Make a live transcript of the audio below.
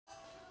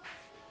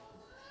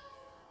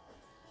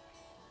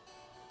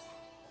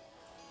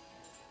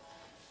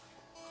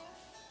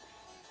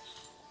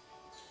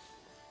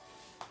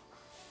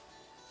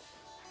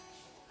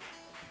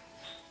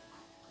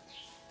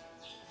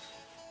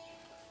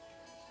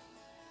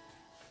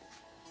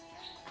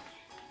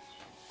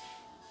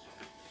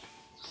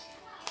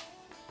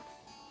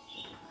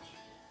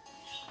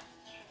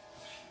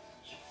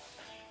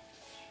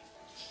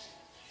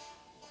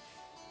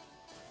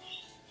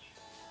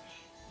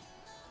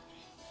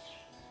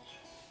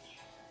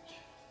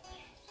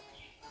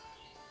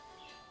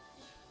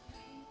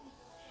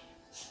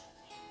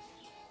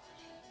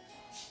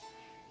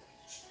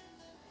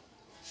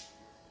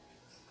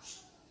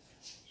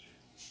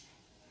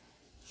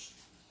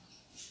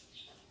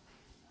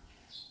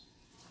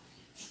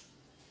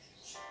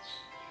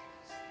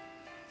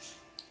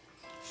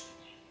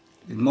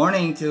Good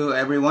morning to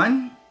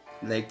everyone.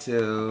 I'd like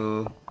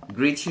to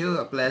greet you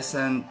a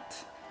pleasant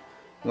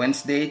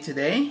Wednesday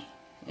today,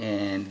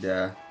 and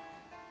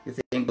we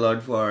thank the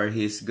Lord for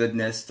His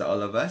goodness to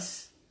all of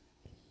us.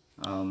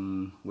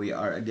 We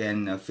are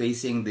again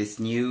facing this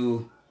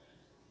new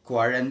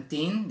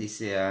quarantine, this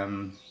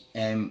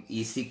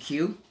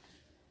MECQ,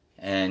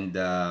 and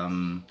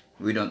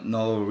we don't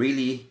know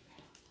really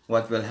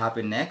what will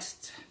happen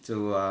next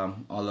to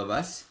all of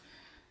us.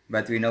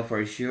 But we know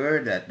for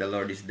sure that the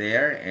Lord is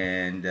there,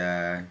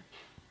 and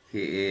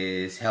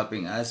He is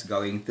helping us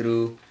going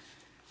through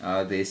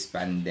this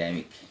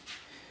pandemic.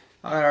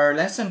 Our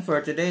lesson for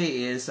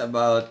today is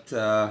about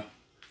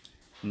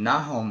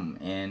Nahum,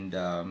 and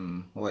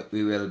what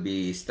we will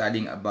be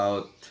studying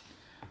about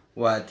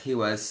what he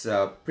was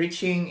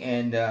preaching,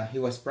 and he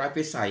was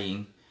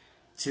prophesying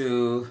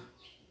to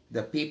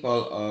the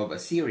people of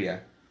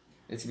Assyria.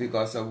 It's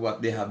because of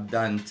what they have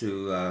done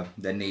to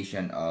the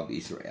nation of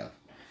Israel.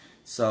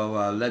 So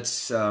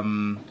let's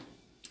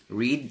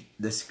read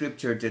the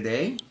scripture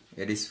today.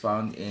 It is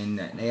found in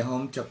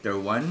Nahum chapter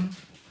 1.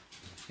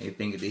 I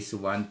think it is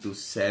 1 to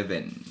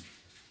 7.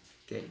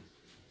 Okay.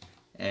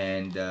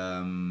 And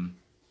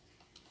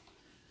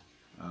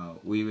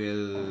we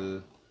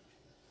will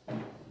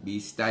be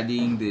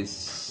studying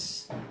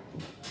this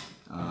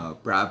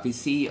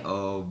prophecy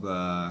of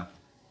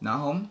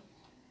Nahum.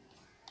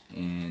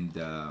 And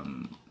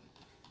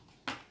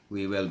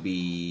we will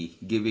be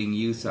giving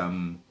you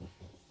some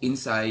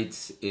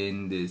insights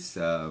in this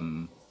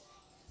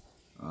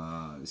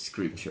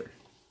scripture.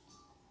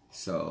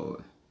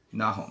 So,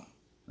 Nahum,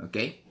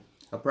 okay?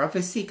 A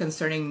prophecy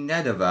concerning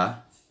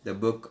Nineveh, the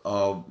book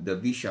of the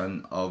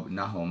vision of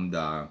Nahum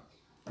the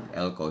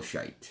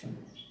Elkoshite.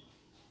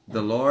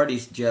 The Lord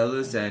is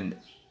jealous and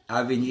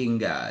avenging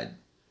God.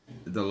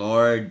 The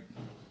Lord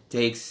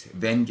takes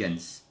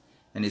vengeance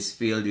and is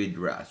filled with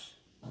wrath.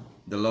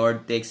 The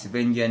Lord takes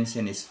vengeance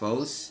on his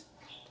foes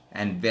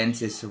and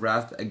vents his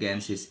wrath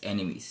against his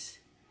enemies.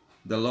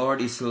 The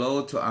Lord is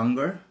slow to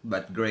anger,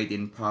 but great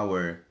in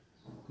power.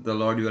 The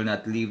Lord will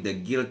not leave the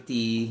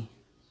guilty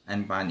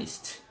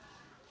unpunished.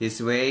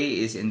 His way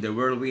is in the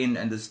whirlwind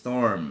and the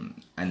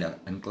storm,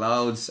 and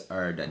clouds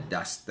are the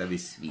dust of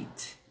his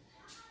feet.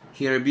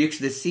 He rebukes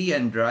the sea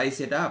and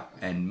dries it up,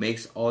 and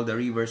makes all the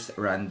rivers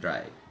run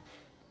dry.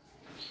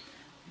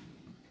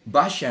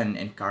 Bashan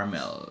and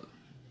Carmel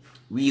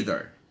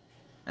wither,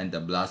 and the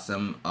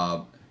blossom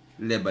of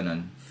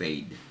Lebanon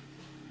fade.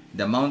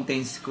 The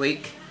mountains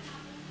quake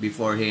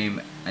before him,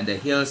 and the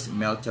hills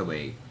melt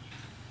away.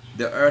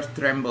 The earth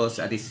trembles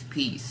at his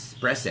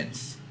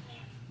presence,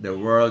 the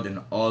world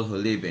and all who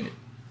live in it.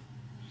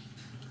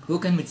 Who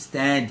can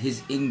withstand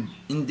his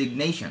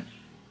indignation?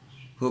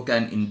 Who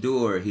can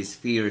endure his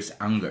fierce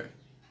anger?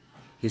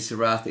 His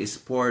wrath is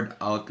poured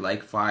out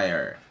like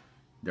fire.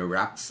 The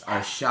rocks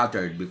are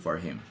shattered before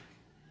him.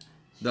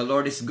 The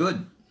Lord is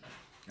good,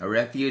 a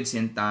refuge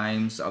in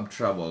times of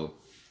trouble.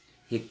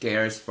 He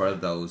cares for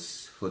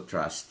those who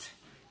trust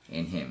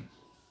in him.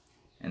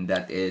 And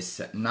that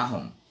is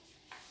Nahum.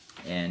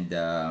 And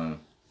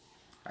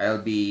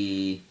I'll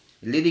be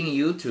leading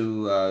you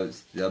to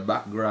the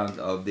background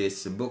of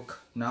this book,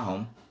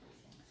 Nahum,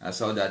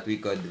 so that we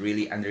could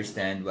really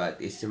understand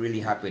what is really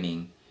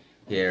happening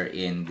here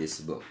in this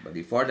book. But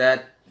before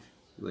that,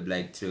 we would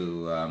like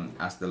to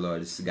ask the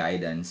Lord's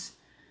guidance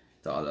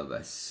to all of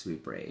us. We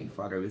pray.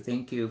 Father, we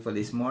thank you for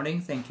this morning.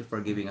 Thank you for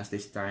giving us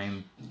this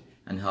time.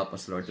 And help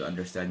us, Lord, to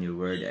understand your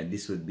word. And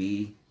this would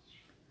be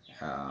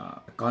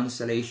a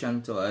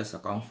consolation to us, a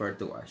comfort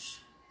to us.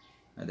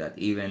 That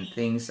even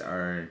things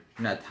are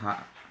not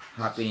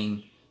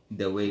happening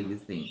the way we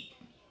think.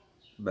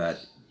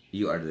 But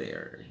you are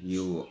there.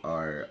 You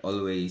are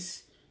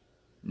always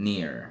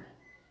near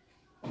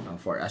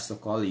for us to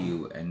call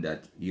you, and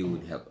that you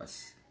would help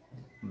us.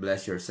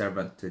 Bless your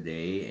servant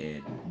today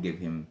and give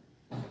him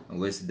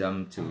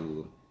wisdom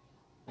to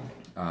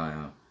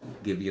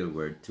give your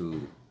word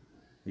to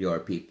your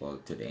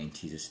people today. In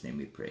Jesus' name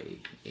we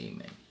pray.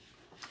 Amen.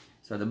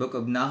 So the book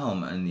of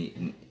Nahum, and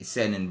it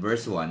said in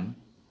verse 1,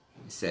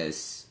 it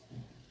says,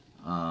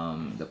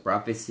 the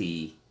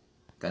prophecy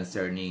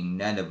concerning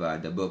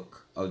Nineveh, the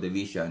book of the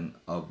vision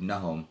of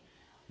Nahum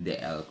the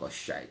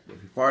Elkoshite.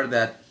 Before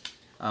that,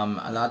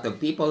 a lot of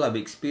people have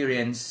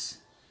experienced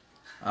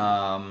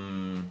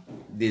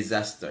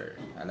disaster.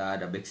 A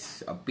lot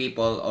of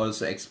people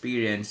also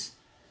experience,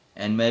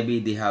 and maybe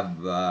they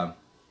have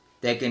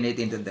taken it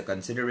into the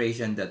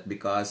consideration that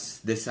because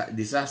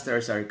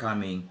disasters are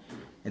coming,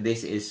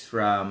 this is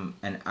from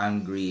an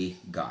angry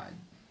God.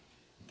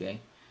 Okay?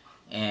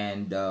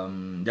 And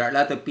there are a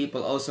lot of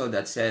people also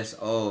that says,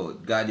 oh,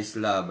 God is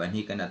love and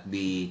he cannot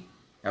be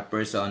a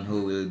person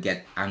who will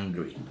get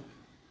angry.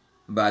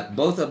 But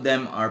both of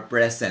them are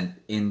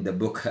present in the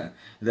book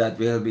that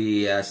we'll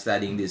be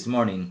studying this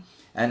morning.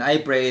 And I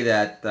pray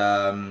that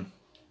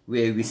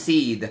we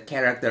see the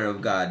character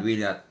of God. We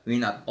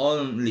not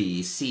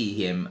only see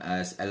him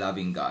as a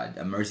loving God,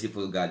 a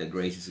merciful God, a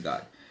gracious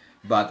God,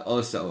 but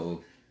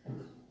also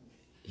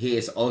he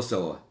is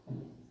also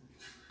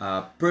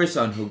a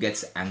person who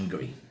gets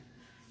angry.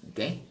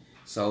 Okay,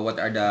 so what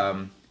are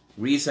the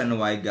reason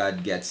why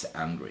God gets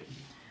angry?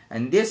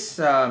 And this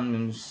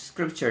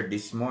scripture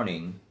this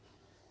morning,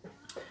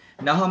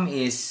 Nahum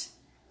is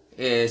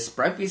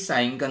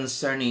prophesying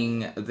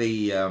concerning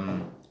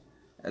the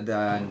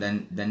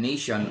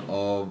nation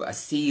of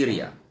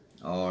Assyria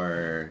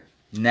or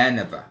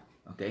Nineveh.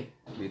 Okay,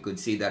 we could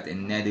see that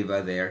in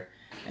Nineveh there,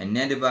 and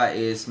Nineveh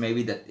is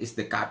maybe that is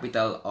the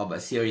capital of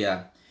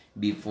Assyria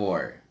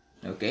before.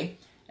 Okay,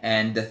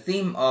 and the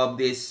theme of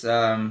this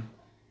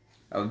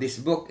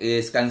book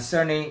is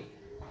concerning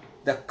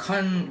the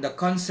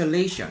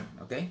consolation.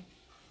 Okay,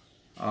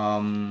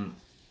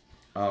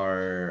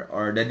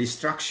 or the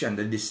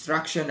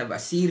destruction of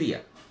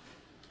Assyria.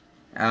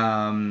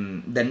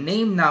 The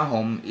name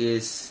Nahum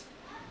is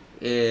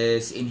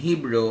in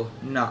Hebrew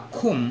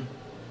Nahum,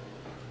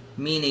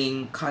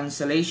 meaning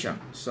consolation.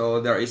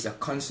 So there is a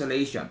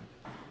consolation,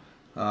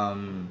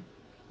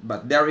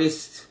 but there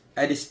is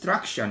a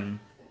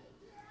destruction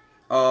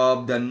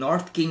of the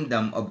north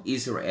kingdom of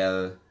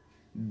Israel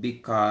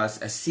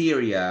because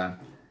Assyria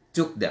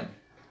took them.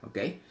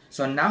 Okay,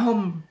 so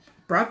Nahum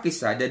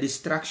prophesied the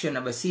destruction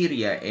of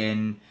Assyria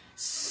in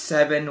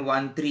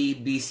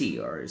 713 BC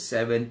or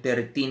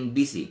 713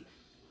 BC,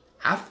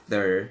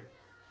 after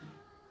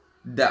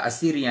the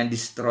Assyrian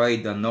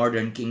destroyed the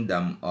northern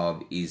kingdom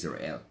of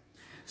Israel.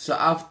 So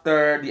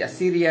after the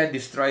Assyrian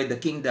destroyed the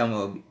kingdom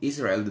of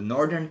Israel, the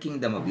northern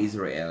kingdom of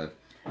Israel,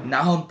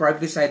 Nahum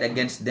prophesied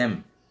against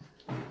them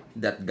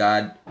that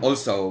God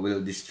also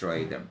will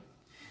destroy them.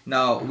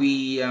 Now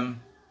we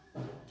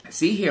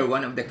see here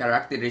one of the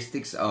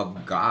characteristics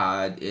of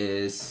God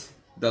is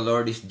the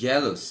Lord is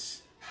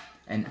jealous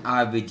and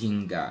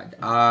avenging God.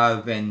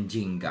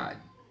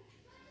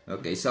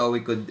 Okay, so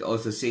we could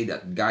also say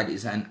that God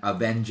is an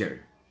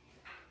avenger.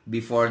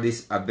 Before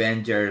this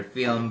Avenger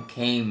film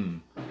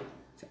came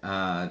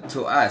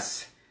to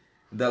us,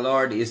 the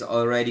Lord is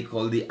already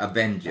called the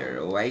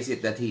Avenger. Why is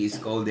it that He is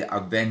called the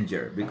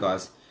Avenger?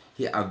 Because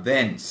He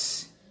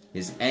avenges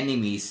His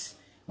enemies,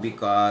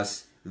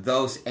 because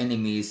those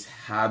enemies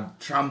have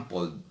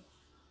trampled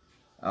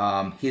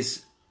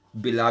His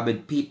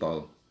beloved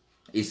people,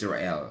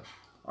 Israel.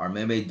 Or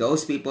maybe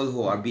those people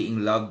who are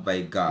being loved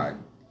by God,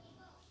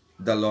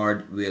 the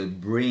Lord will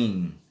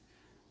bring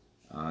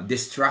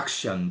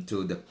destruction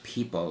to the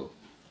people,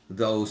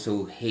 those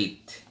who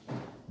hate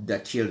the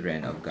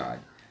children of God.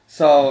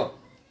 So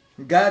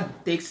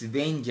God takes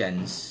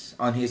vengeance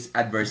on His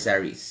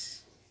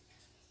adversaries.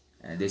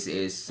 And this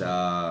is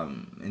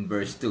in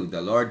verse 2.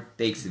 The Lord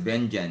takes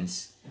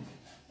vengeance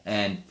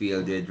and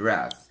filled with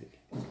wrath.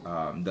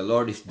 The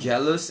Lord is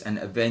jealous and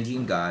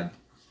avenging God.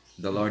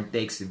 The Lord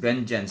takes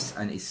vengeance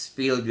and is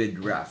filled with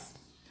wrath.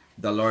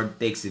 The Lord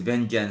takes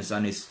vengeance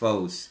on His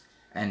foes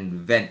and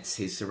vents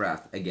His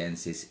wrath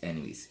against His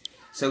enemies.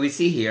 So we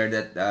see here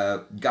that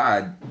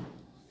God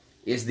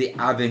is the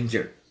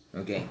avenger.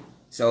 Okay,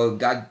 so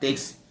God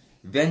takes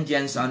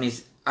vengeance on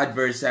His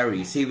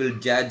adversaries. He will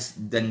judge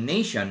the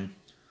nation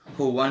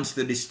who wants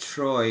to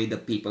destroy the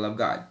people of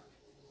God.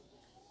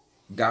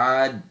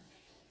 God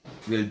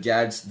will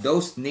judge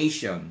those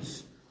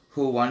nations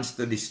who wants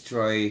to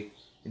destroy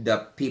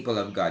the people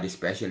of God,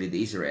 especially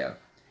the Israel,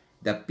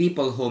 the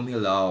people whom He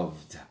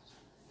loved.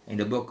 In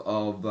the book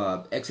of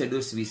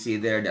Exodus, we see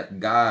there that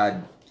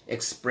God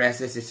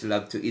expresses His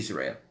love to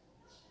Israel.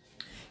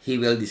 He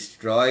will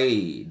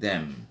destroy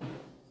them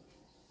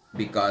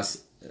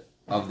because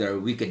of their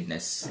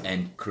wickedness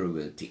and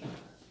cruelty.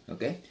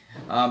 Okay?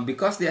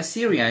 Because the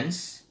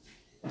Assyrians,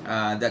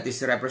 that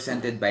is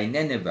represented by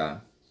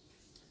Nineveh,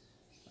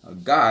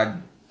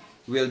 God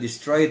will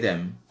destroy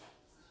them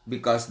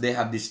because they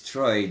have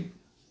destroyed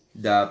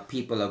the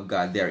people of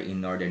God there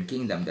in northern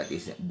kingdom, that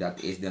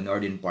is the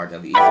northern part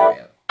of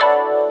Israel.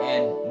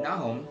 And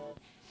Nahum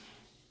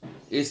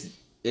is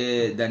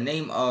the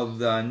name of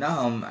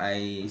Nahum.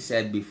 I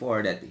said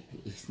before that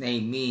his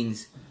name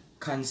means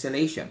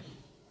consolation.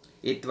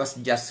 It was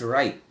just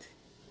right,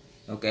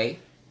 okay,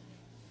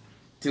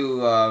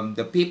 to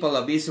the people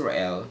of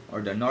Israel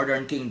or the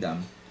northern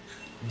kingdom,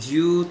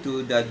 due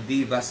to the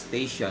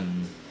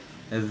devastation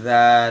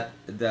that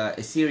the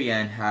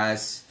Assyrian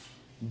has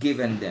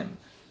given them.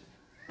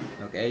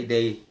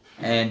 Okay,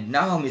 and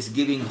Nahum is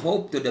giving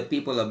hope to the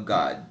people of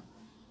God,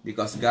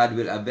 because God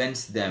will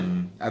avenge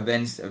them,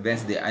 avenge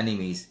the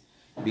enemies,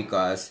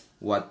 because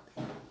of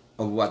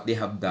what they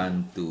have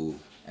done to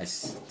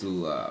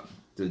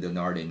the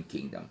northern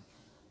kingdom.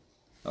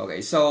 Okay,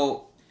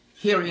 so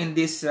here in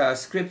this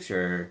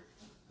scripture,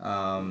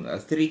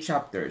 3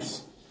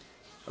 chapters,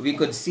 we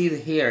could see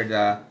here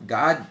that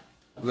God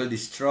will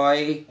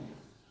destroy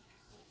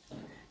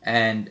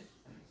and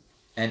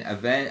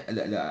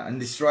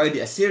destroy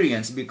the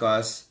Assyrians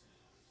because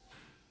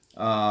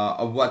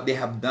of what they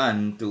have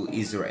done to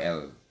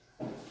Israel.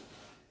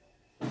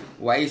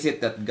 Why is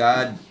it that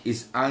God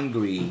is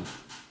angry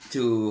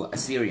to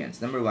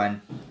Assyrians? Number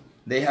one,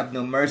 they have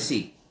no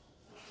mercy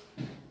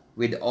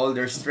with all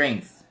their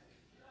strength.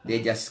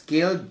 They just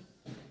killed,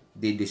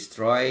 they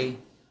destroy,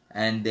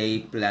 and they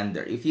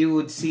plunder. If you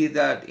would see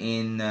that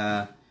in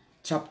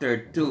chapter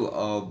 2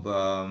 of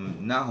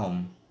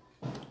Nahum.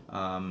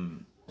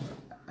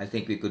 I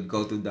think we could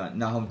go to the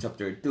Nahum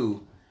chapter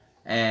 2.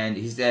 And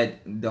he said,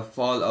 the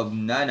fall of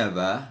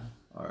Nineveh,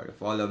 or the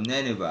fall of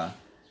Nineveh.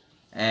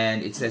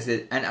 And it says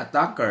that an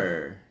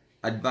attacker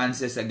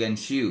advances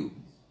against you.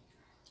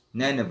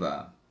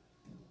 Nineveh,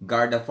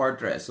 guard the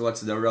fortress.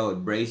 What's the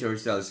road? Brace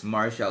yourselves,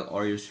 marshal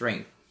all your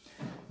strength.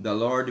 The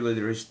Lord will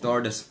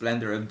restore the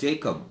splendor of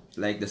Jacob,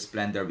 like the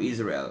splendor of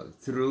Israel.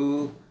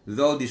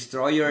 Though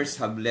destroyers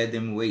have laid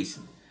them waste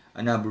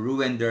and have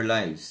ruined their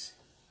lives.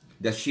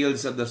 The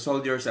shields of the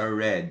soldiers are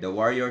red, the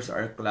warriors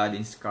are clad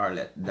in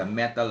scarlet. The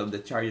metal of the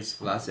chariots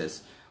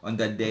flashes on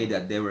the day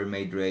that they were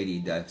made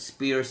ready. The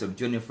spears of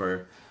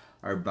juniper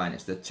are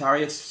banished. The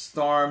chariots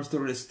storm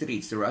through the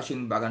streets,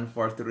 rushing back and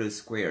forth through the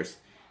squares.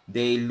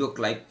 They look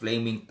like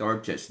flaming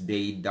torches.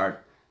 They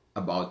dart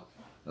about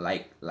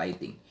like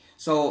lightning.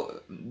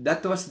 So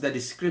that was the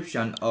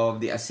description of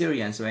the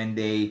Assyrians when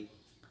they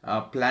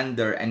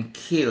plundered and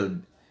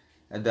killed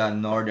the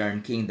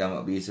northern kingdom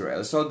of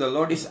Israel. So the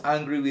Lord is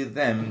angry with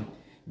them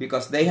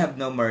because they have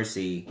no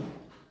mercy.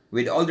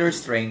 With all their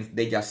strength,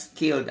 they just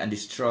killed and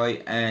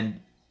destroyed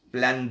and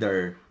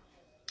plundered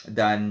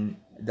the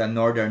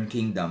northern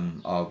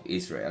kingdom of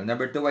Israel.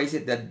 Number 2, why is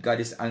it that God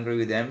is angry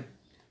with them?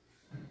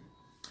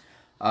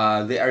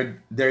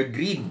 Their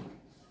greed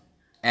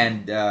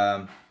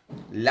and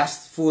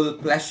lustful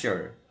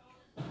pleasure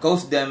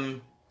caused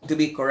them to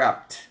be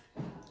corrupt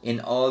in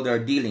all their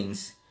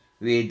dealings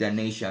with the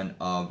nation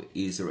of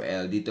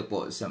Israel. Dito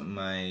po sa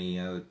may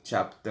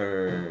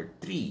chapter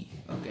 3,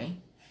 okay?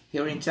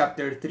 Here in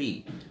chapter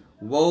 3,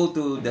 woe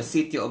to the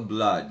city of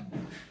blood,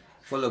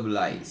 full of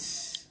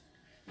lies,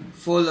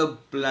 full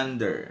of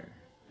plunder,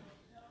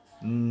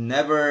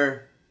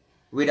 never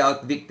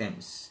without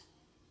victims,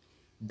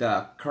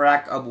 the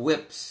crack of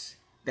whips,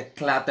 the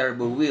clatter of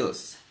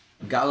wheels,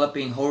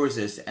 galloping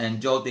horses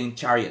and jolting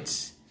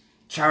chariots,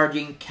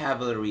 charging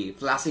cavalry,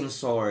 flashing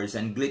swords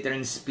and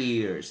glittering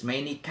spears,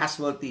 many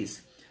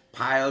casualties,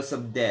 piles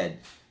of dead,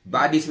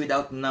 bodies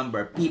without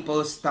number,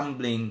 people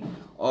stumbling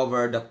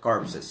over the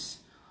corpses,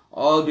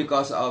 all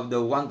because of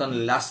the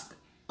wanton lust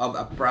of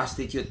a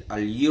prostitute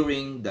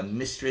alluring the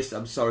mistress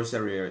of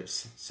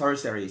sorceries,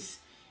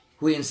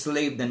 who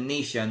enslaved the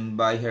nation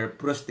by her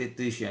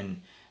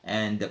prostitution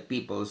and the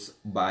peoples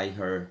by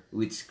her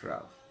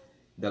witchcraft.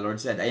 The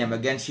Lord said, I am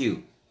against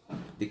you,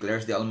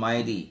 declares the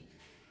Almighty,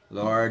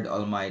 Lord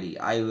Almighty.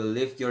 I will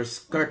lift your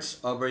skirts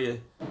over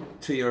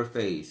to your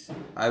face.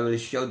 I will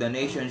show the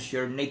nations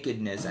your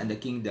nakedness and the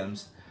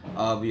kingdoms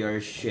of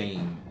your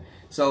shame.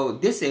 So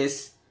this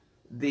is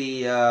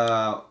the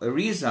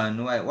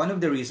reason why, one of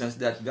the reasons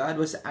that God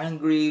was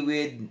angry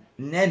with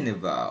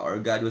Nineveh, or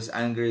God was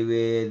angry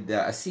with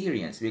the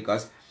Assyrians,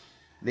 because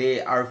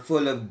they are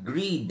full of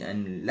greed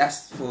and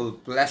lustful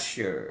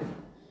pleasure,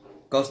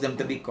 cause them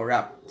to be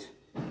corrupt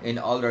in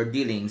all their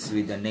dealings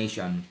with the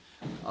nation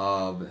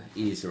of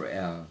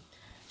Israel.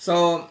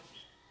 So,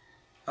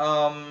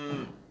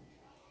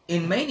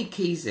 in many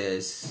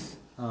cases,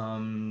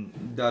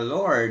 the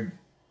Lord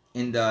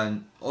in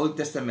the Old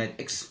Testament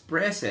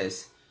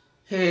expresses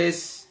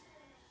His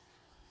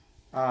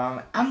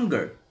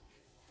anger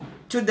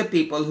to the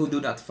people who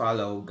do not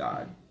follow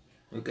God.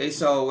 Okay,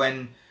 so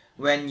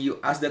when you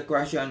ask the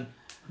question,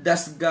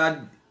 does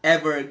God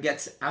ever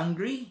gets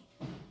angry?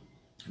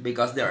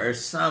 Because there are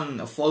some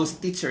false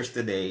teachers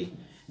today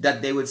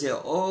that they would say,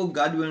 oh,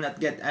 God will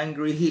not get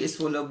angry. He is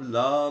full of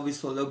love.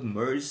 He's full of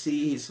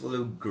mercy. He's full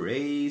of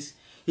grace.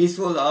 He's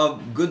full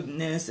of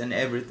goodness and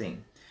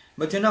everything.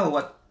 But you know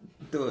what?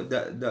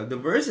 The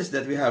verses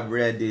that we have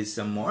read this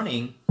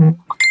morning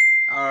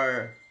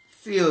are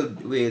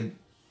filled with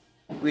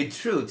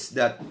truths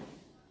that,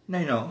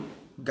 you know,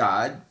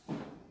 God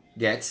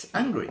gets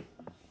angry.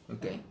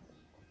 Okay?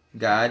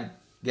 God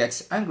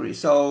gets angry.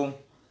 So,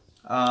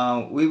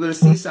 we will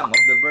see some of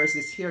the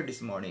verses here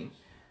this morning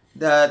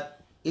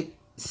that it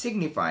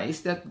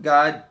signifies that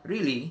God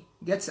really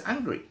gets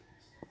angry.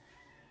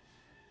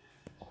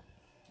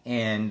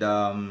 And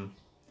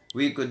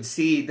we could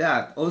see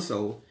that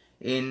also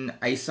in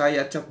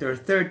Isaiah chapter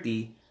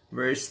 30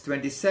 verse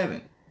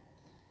 27.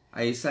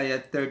 Isaiah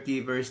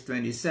 30 verse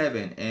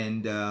 27,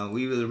 and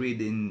we will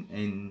read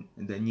in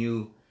the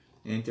New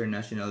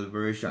International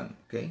Version.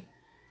 Okay,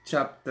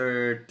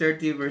 chapter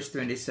 30 verse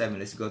 27.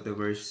 Let's go to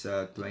verse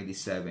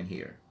 27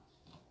 here.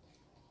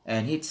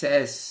 And it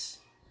says,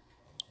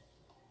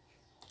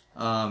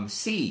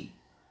 see,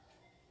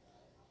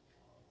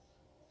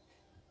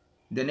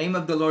 the name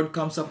of the Lord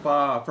comes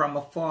from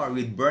afar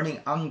with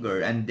burning anger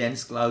and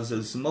dense clouds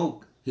of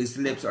smoke. His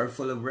lips are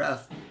full of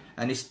wrath,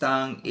 and his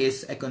tongue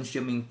is a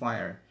consuming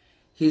fire.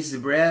 His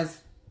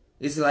breath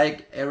is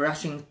like a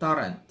rushing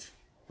torrent,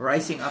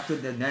 rising up to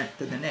the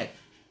neck.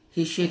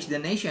 He shakes the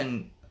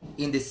nation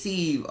in the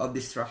sea of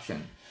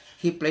destruction.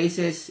 He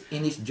places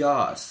in his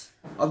jaws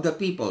of the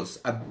peoples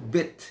a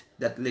bit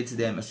that leads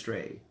them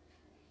astray.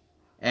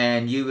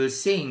 And you will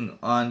sing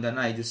on the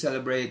night to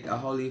celebrate a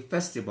holy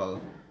festival.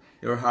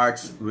 Your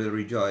hearts will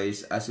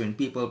rejoice as when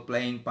people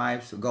playing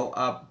pipes go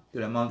up to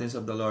the mountains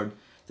of the Lord,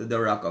 to the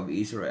rock of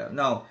Israel.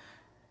 Now,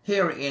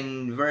 here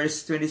in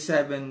verse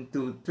 27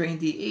 to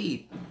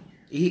 28,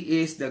 He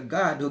is the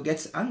God who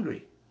gets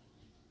angry.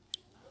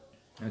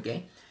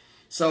 Okay?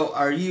 So,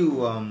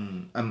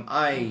 am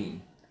I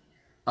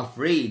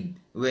afraid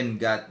when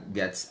God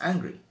gets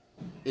angry?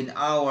 In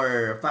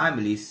our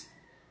families,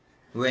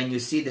 when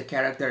you see the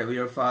character of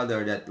your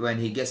father, that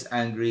when he gets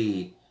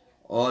angry,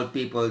 all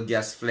people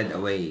just fled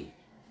away.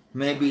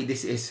 Maybe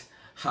this is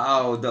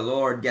how the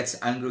Lord gets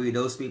angry with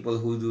those people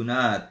who do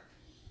not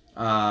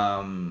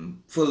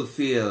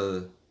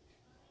fulfill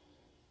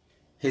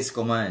His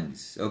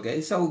commands.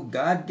 Okay, so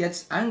God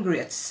gets angry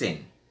at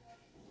sin.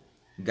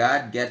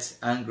 God gets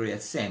angry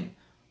at sin.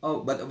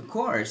 Oh, but of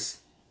course,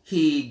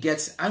 He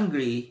gets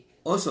angry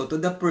also to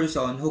the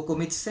person who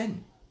commits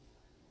sin.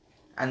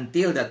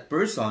 Until that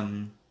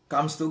person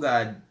comes to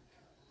God,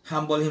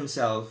 humble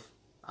himself,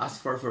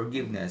 ask for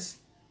forgiveness,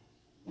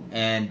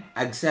 and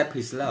accept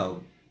His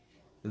love,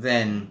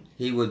 then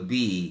he would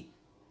be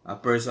a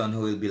person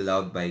who will be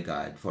loved by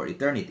God for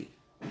eternity.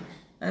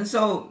 And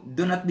so,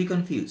 do not be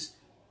confused.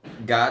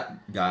 God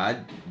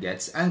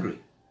gets angry.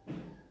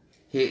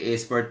 He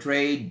is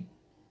portrayed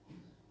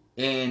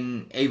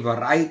in a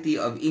variety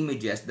of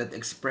images that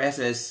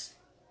expresses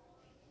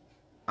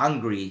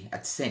angry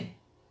at sin.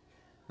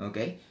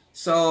 Okay?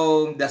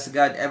 So, does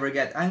God ever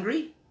get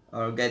angry?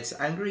 Or gets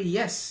angry?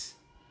 Yes.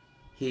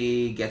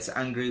 He gets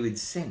angry with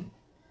sin.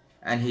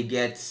 And He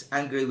gets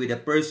angry with a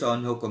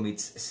person who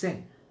commits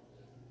sin.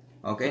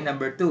 Okay,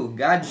 number 2,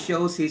 God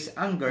shows His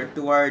anger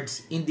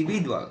towards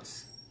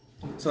individuals.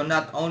 So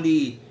not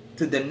only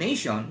to the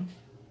nation,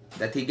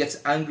 that He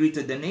gets angry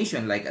to the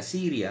nation like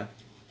Assyria,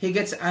 He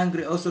gets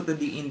angry also to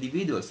the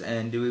individuals.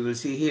 And we will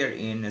see here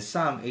in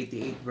Psalm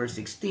 88 verse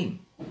 16.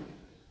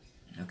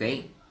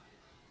 Okay,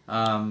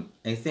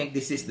 I think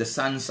this is the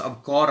sons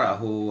of Korah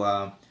who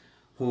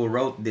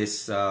wrote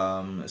this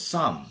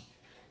psalm.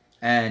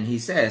 And he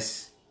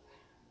says,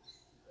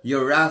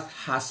 "Your wrath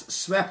has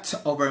swept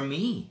over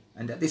me."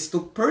 And that is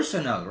too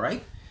personal,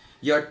 right?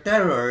 "Your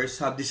terrors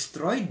have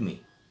destroyed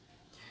me."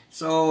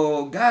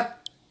 So God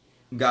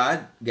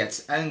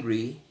gets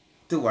angry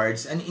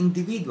towards an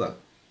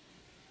individual.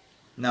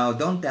 Now,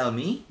 don't tell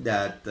me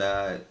that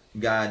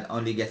God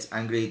only gets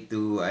angry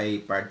to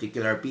a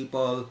particular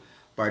people,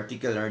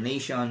 particular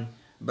nation,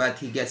 but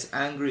He gets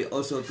angry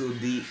also to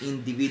the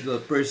individual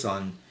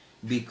person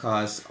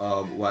because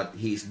of what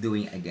he is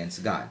doing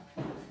against God.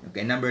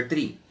 Okay, number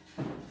 3.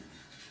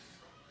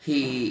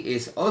 He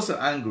is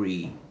also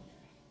angry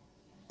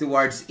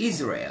towards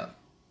Israel.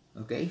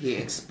 Okay, He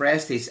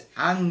expressed His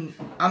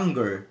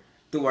anger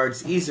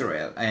towards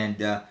Israel,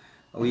 and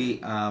we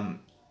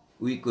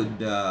could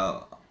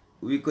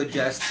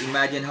just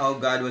imagine how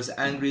God was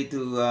angry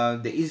to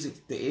the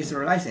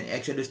Israelites in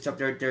Exodus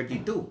chapter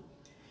 32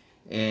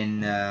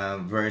 in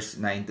verse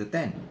 9 to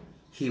 10.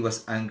 He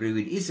was angry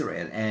with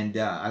Israel, and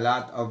a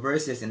lot of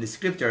verses in the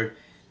scripture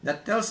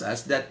that tells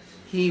us that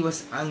He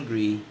was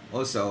angry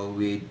also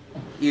with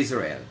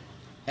Israel.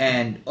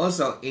 And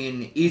also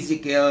in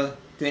Ezekiel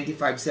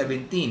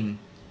 25:17,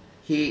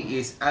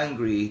 He is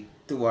angry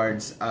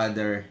towards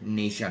other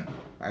nation.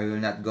 I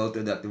will not go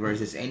to that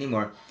verses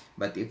anymore,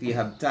 but if you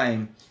have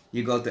time,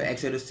 you go to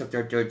Exodus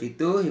chapter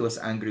 32, He was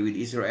angry with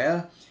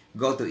Israel.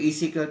 Go to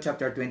Ezekiel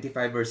chapter 25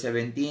 verse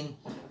 17,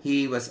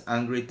 He was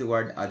angry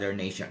toward other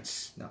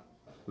nations. No.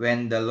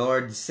 When the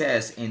Lord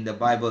says in the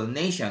Bible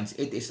nations,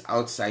 it is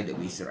outside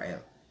of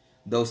Israel.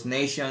 Those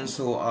nations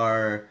who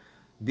are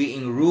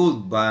being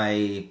ruled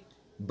by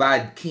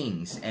bad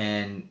kings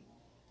and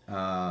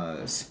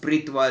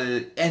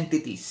spiritual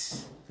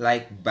entities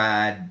like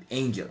bad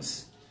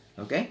angels.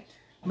 Okay?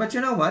 But you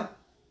know what?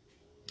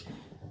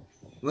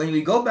 When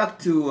we go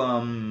back to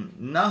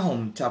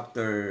Nahum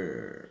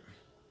chapter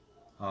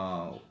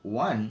 1,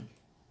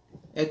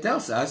 it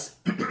tells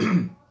us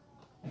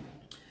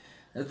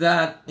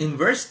that in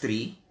verse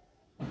 3,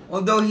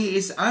 although He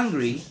is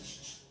angry,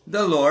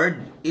 the Lord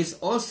is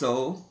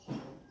also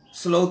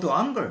slow to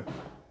anger,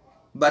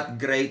 but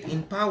great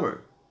in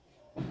power.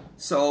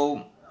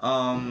 So,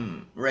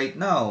 right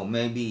now,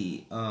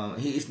 maybe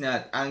He is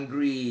not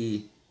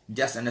angry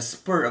just on a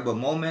spur of a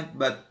moment,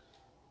 but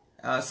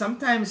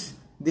sometimes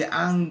the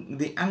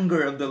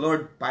anger of the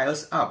Lord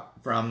piles up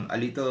from a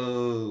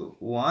little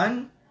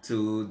one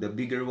to the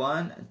bigger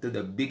one to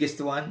the biggest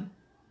one.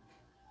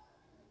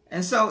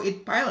 And so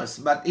it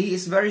piles, but He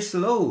is very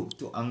slow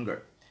to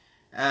anger.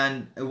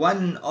 And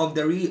one of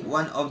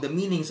the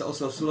meanings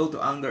also slow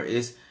to anger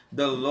is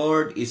the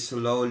Lord is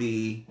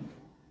slowly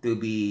to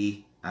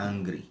be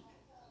angry.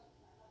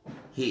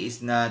 He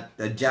is not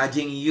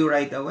judging you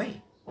right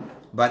away,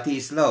 but He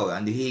is slow,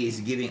 and He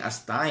is giving us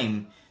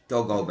time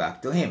to go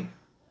back to Him.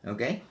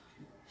 Okay?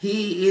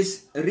 He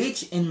is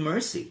rich in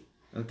mercy.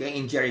 Okay?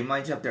 In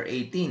Jeremiah chapter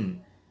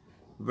 18,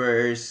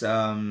 verse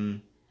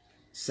 7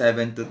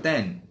 to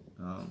 10.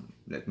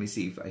 Let me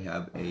see if I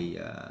have a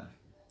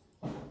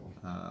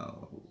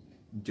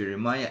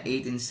Jeremiah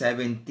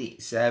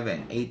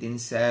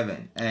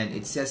 18:7, and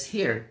it says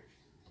here,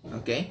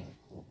 okay,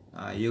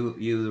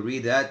 You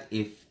read that,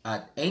 if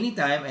at any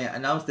time I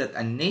announce that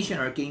a nation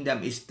or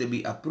kingdom is to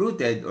be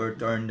uprooted or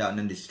torn down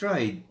and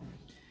destroyed,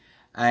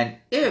 and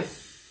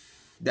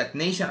if that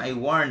nation I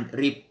warned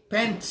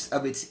repents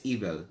of its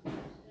evil,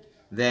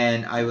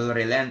 then I will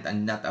relent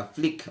and not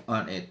afflict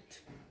on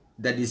it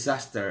the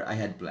disaster I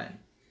had planned.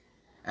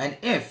 And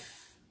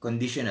if,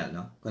 conditional,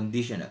 no?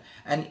 Conditional.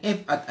 And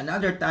if at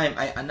another time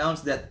I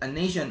announce that a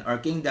nation or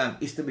kingdom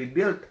is to be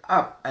built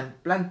up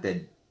and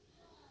planted,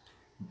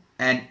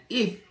 and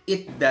if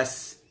it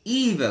does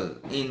evil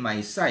in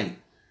my sight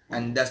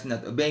and does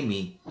not obey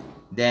me,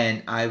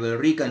 then I will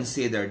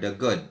reconsider the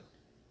good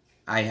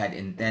I had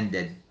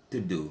intended to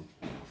do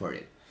for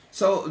it.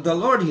 So the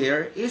Lord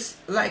here is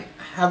like,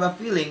 have a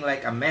feeling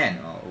like a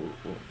man.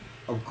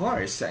 Of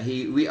course,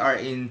 we are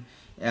in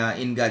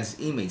God's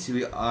image.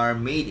 We are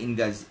made in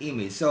God's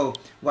image. So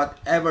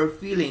whatever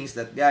feelings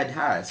that God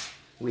has,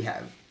 we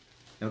have.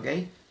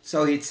 Okay?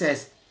 So it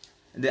says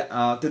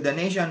to the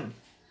nation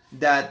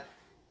that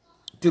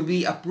to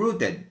be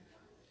uprooted,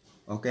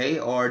 okay,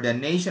 or the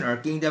nation or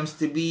kingdoms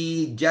to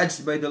be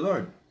judged by the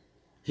Lord.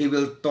 He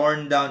will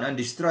torn down and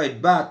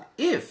destroyed. But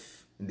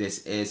if,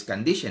 this is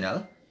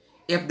conditional,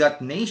 if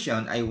that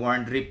nation I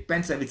warned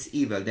repents of its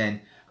evil,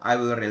 then I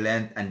will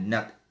relent and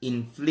not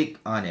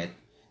inflict on it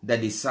the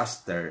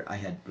disaster I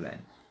had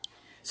planned.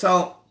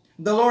 So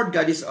the Lord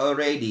God is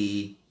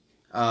already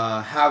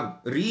have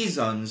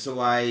reasons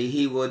why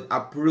He would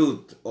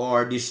uproot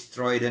or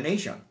destroy the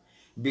nation,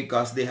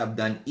 because they have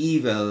done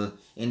evil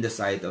in the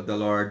sight of the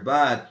Lord.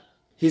 But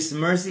His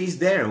mercy is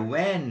there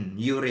when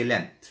you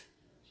relent.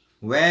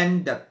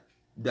 When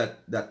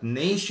that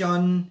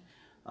nation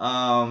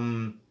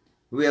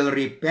will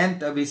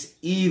repent of his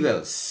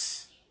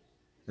evils,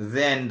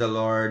 then the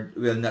Lord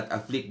will not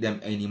afflict them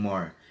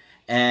anymore.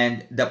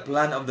 And the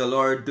plan of the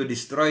Lord to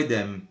destroy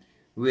them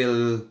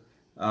will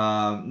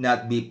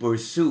not be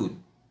pursued.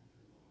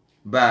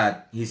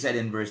 But He said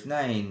in verse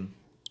 9,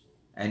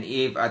 and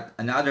if at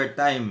another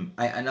time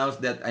I announce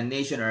that a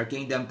nation or a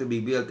kingdom to be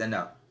built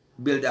up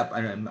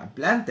and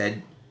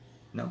planted,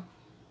 no?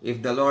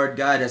 If the Lord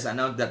God has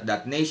announced that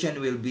that nation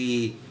will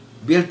be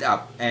built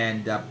up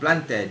and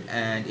planted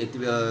and it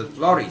will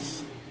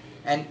flourish,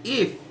 and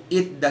if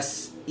it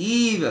does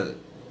evil,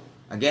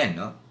 again,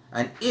 no?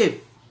 And if,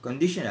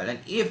 conditional,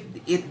 and if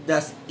it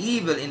does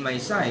evil in my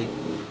sight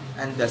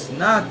and does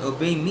not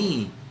obey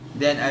me,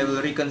 then I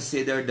will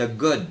reconsider the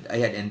good I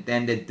had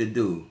intended to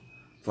do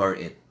for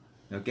it.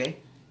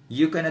 Okay?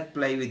 You cannot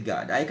play with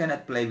God. I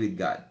cannot play with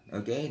God.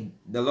 Okay?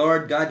 The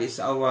Lord God is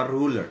our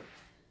ruler,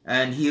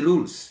 and He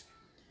rules.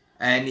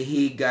 And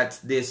He got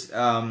these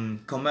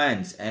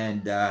commands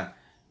and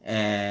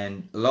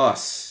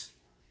laws.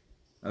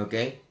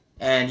 Okay?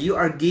 And you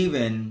are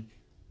given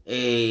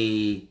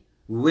a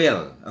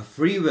will, a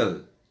free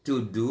will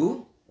to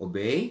do,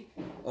 obey,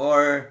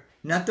 or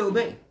not to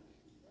obey.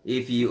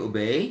 If you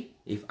obey,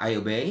 if I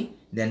obey,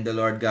 then the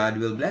Lord God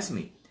will bless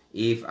me.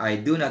 If I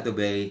do not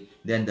obey,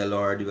 then the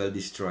Lord will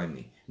destroy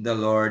me. The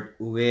Lord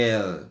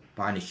will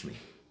punish me.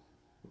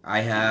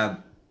 I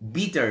have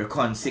bitter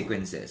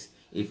consequences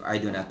if I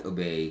do not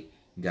obey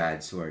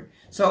God's word.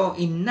 So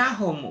in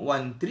Nahum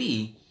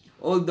 1:3,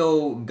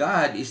 although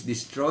God is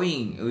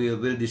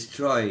will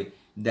destroy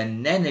the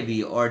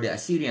Nineveh or the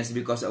Assyrians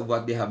because of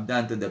what they have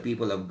done to the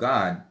people of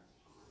God,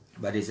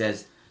 but He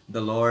says,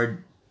 the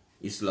Lord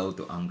is slow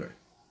to anger.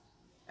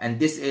 And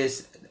this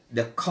is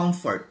the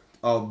comfort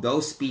of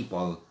those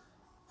people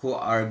who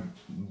are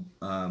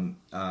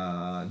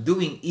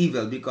doing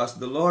evil, because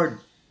the Lord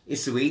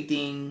is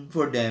waiting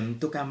for them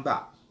to come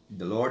back.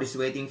 The Lord is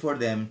waiting for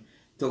them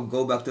to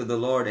go back to the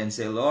Lord and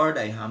say, Lord,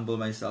 I humble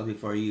myself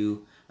before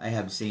you. I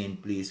have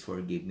sinned. Please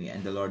forgive me.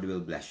 And the Lord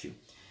will bless you.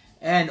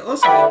 And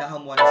also in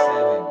Nahum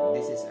 1:7,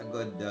 this is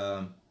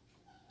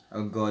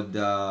a good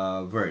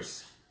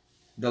verse.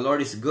 The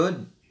Lord is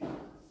good,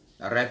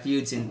 a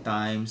refuge in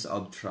times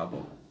of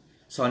trouble.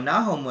 So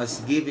Nahum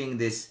was giving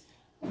these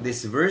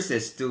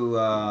verses to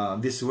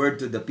this word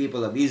to the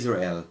people of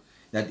Israel,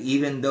 that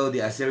even though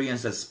the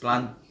Assyrians has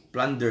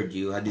plundered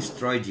you, had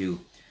destroyed you,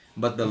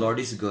 but the Lord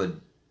is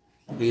good.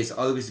 He is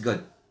always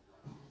good,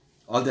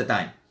 all the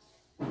time.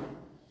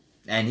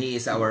 And He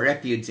is our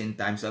refuge in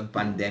times of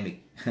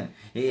pandemic.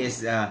 He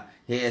is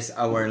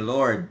our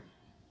Lord,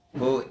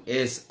 who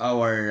is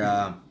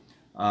our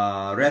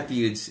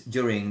refuge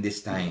during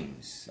these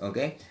times.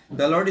 Okay?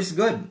 The Lord is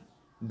good.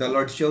 The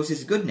Lord shows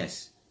His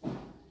goodness.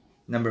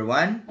 Number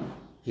 1,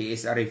 He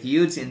is a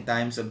refuge in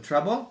times of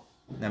trouble.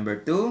 Number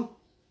 2,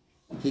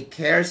 He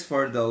cares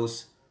for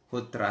those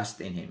who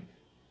trust in Him.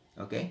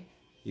 Okay?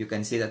 You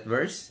can see that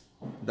verse.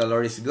 The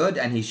Lord is good,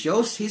 and He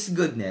shows His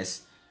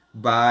goodness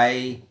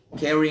by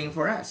caring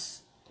for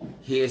us.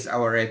 He is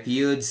our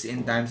refuge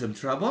in times of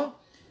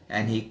trouble,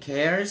 and He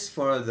cares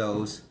for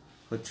those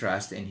who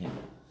trust in Him.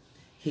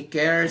 He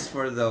cares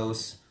for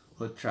those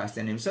who trust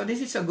in Him. So this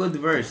is a good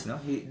verse,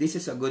 no? This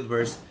is a good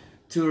verse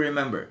to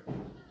remember.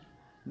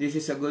 This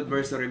is a good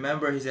verse to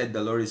remember. He said,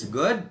 the Lord is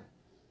good,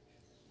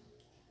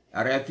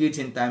 a refuge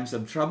in times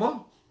of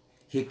trouble.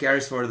 He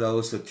cares for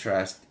those who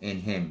trust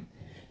in Him.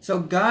 So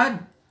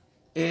God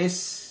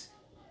is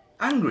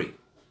angry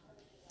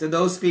to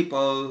those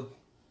people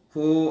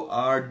who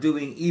are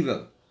doing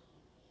evil.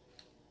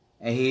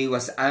 And he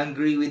was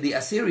angry with the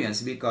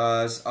Assyrians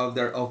because of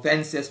their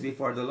offenses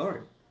before the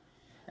Lord.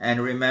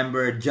 And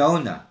remember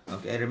Jonah.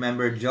 Okay,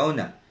 remember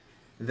Jonah.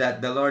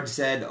 That the Lord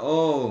said,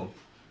 oh,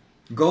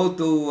 go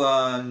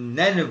to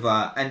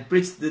Nineveh and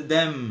preach to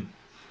them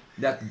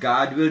that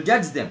God will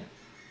judge them.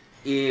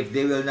 If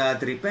they will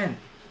not repent,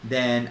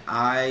 then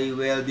I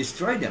will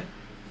destroy them.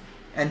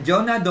 And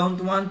Jonah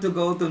don't want to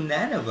go to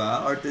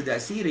Nineveh or to the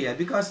Assyria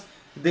because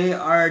they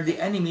are the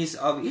enemies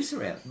of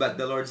Israel. But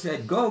the Lord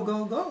said, go,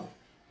 go, go.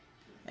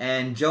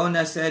 And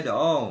Jonah said,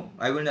 oh,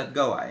 I will not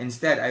go.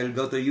 Instead, I will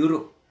go to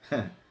Europe.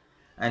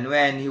 And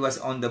when he was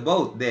on the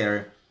boat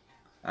there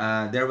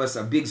was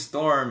a big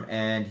storm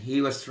and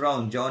he was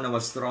thrown. Jonah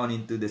was thrown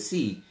into the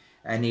sea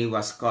and he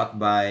was caught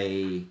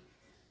by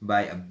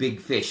a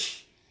big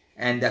fish.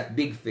 And that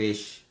big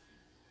fish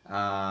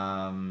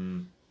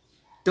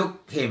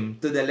took him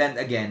to the land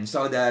again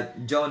so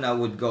that Jonah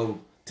would go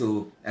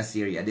to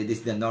Assyria. That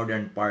is the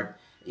northeastern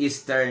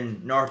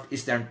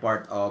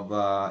part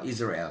of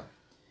Israel.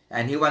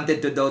 And he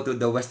wanted to go to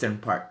the western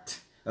part.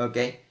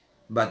 Okay?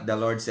 But the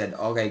Lord said,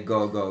 okay,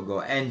 go, go,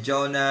 go. And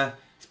Jonah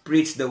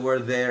preached the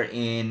word there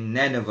in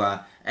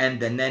Nineveh.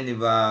 And the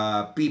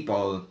Nineveh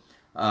people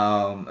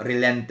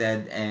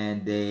relented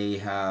and they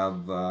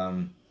have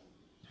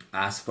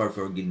asked for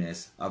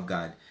forgiveness of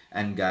God.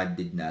 And God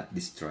did not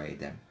destroy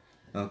them.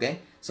 Okay?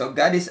 So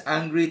God is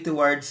angry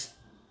towards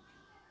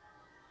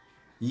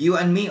you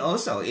and me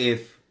also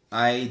if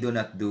I do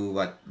not do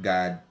what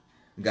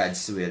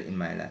God's will in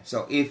my life.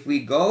 So if we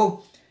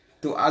go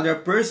to other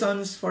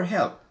persons for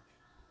help,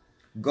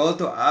 go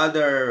to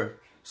other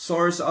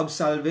source of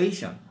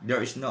salvation.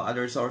 There is no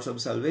other source of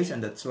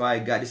salvation. That's why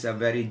God is a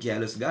very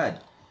jealous God.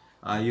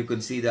 You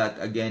could see that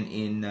again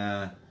in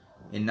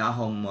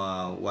Nahum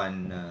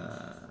 1,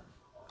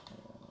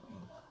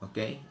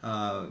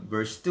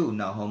 verse 2,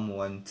 Nahum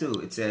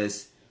 1:2. It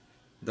says,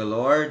 the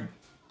Lord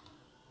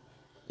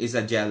is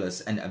a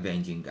jealous and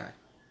avenging God.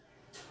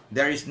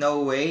 There is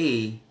no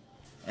way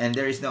and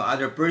there is no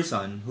other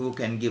person who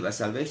can give us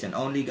salvation,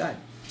 only God.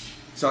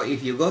 So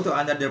if you go to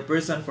another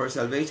person for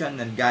salvation,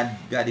 then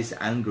God is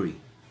angry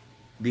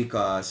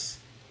because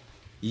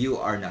you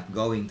are not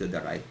going to the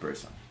right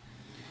person.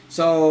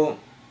 So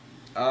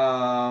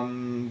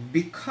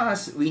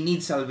because we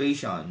need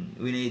salvation,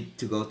 we need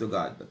to go to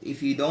God. But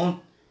if you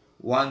don't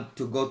want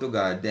to go to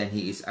God, then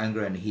He is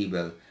angry and He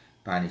will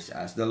punish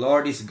us. The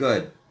Lord is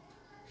good.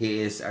 He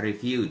is a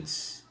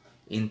refuge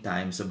in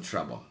times of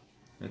trouble.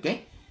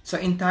 Okay? So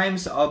in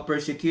times of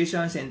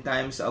persecutions, in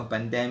times of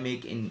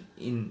pandemic, in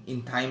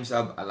times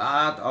of a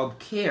lot of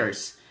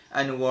cares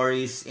and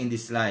worries in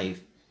this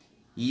life,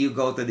 you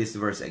go to this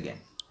verse again.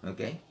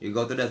 Okay? You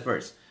go to that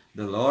verse.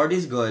 The Lord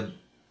is good,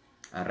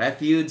 a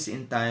refuge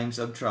in times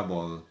of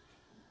trouble,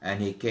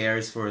 and He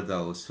cares for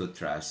those who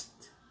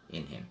trust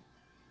in Him.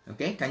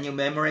 Okay? Can you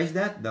memorize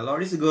that? The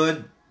Lord is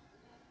good,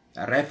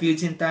 a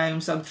refuge in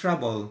times of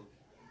trouble,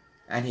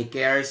 and He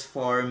cares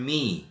for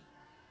me.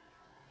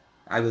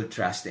 I will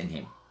trust in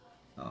Him.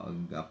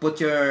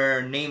 Put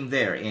your name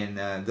there in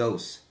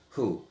those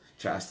who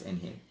trust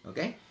in Him.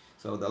 Okay?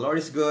 So the Lord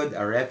is good,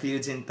 a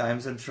refuge in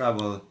times of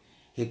trouble.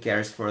 He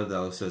cares for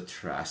those who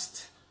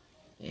trust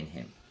in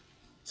Him.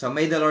 So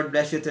may the Lord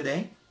bless you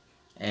today.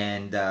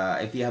 And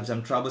if you have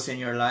some troubles in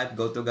your life,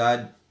 go to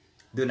God.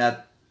 Do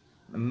not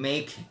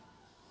make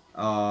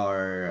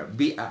or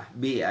do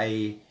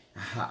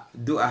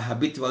a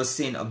habitual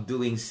sin of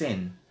doing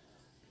sin.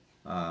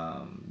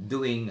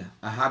 Doing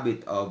a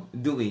habit of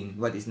doing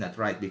what is not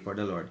right before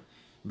the Lord,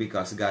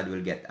 because God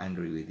will get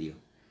angry with you.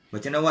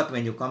 But you know what?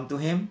 When you come to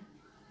Him,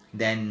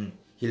 then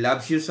He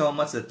loves you so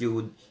much that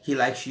He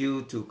likes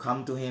you to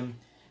come to Him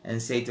and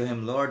say to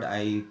Him, Lord,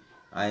 I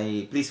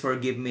please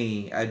forgive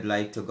me. I'd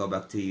like to go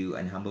back to you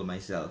and humble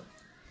myself.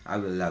 I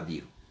will love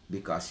you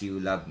because you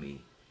love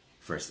me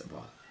first of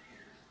all.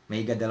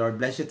 May God the Lord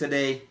bless you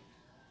today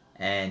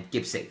and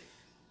keep safe.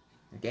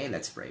 Okay,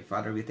 let's pray.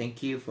 Father, we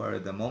thank you for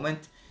the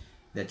moment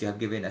that you have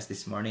given us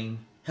this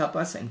morning. Help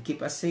us and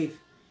keep us safe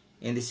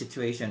in this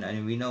situation.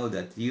 And we know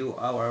that you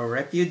are our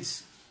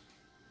refuge.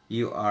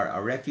 You are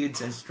our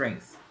refuge and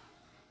strength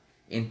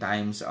in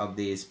times of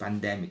this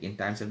pandemic, in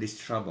times of this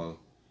trouble.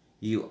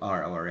 You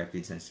are our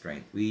refuge and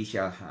strength. We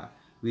shall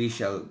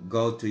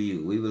go to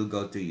you. We will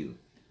go to you.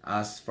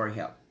 Ask for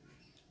help.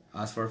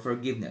 Ask for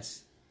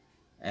forgiveness.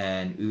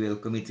 And we will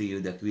commit to you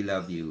that we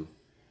love you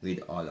with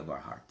all of our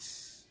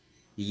hearts.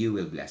 You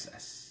will bless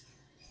us.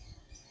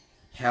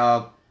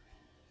 Help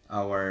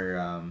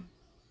our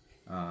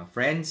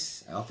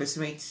friends, office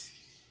mates.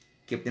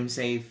 Keep them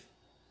safe.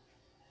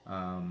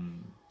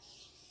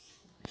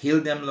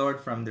 Heal them,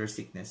 Lord, from their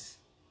sickness,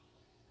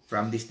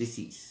 from this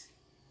disease.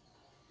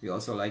 We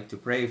also like to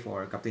pray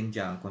for Captain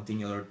John.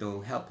 Continue, Lord,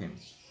 to help him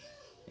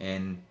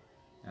in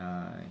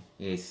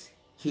his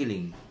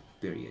healing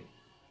period.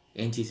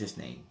 In Jesus'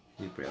 name,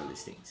 we pray all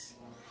these things.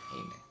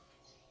 Amen.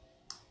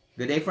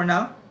 Good day for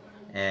now,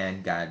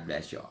 and God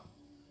bless you all.